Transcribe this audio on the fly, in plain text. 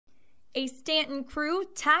A Stanton crew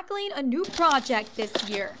tackling a new project this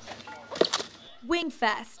year.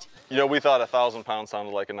 Wingfest. You know, we thought 1,000 pounds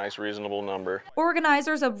sounded like a nice, reasonable number.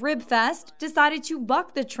 Organizers of Ribfest decided to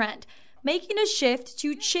buck the trend, making a shift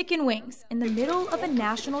to chicken wings in the middle of a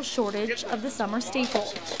national shortage of the summer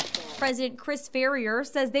staple. President Chris Ferrier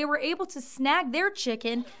says they were able to snag their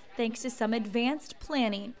chicken thanks to some advanced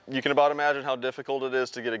planning. You can about imagine how difficult it is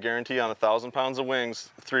to get a guarantee on 1,000 pounds of wings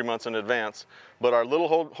 3 months in advance. But our little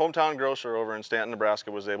hometown grocer over in Stanton,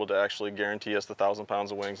 Nebraska was able to actually guarantee us the 1,000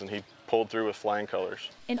 pounds of wings, and he pulled through with flying colors.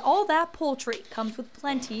 And all that poultry comes with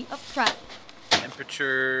plenty of prep.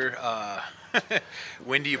 Temperature,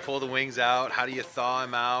 when do you pull the wings out? How do you thaw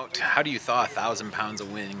them out? How do you thaw 1,000 pounds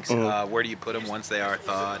of wings? Where do you put them once they are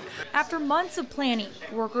thawed? After months of planning,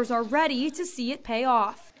 workers are ready to see it pay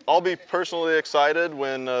off. I'll be personally excited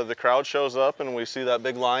when the crowd shows up and we see that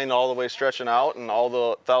big line all the way stretching out and all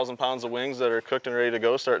the 1,000 pounds of wings that are cooked and ready to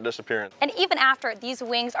go start disappearing. And even after these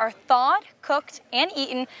wings are thawed, cooked, and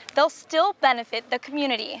eaten, they'll still benefit the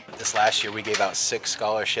community. This last year we gave out 6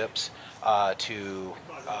 scholarships to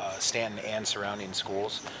Stanton and surrounding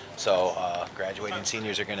schools. So graduating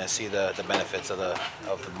seniors are going to see the benefits of the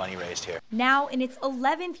money raised here. Now in its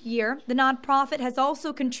 11th year, the nonprofit has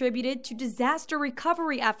also contributed to disaster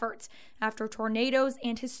recovery efforts after tornadoes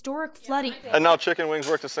and historic flooding. And now chicken wings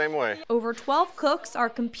work the same way. Over 12 cooks are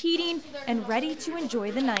competing and ready to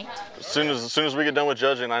enjoy the night. As soon as we get done with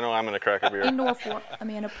judging, I know I'm going to crack a beer. In Norfolk,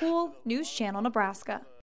 Amanda Poole, News Channel, Nebraska.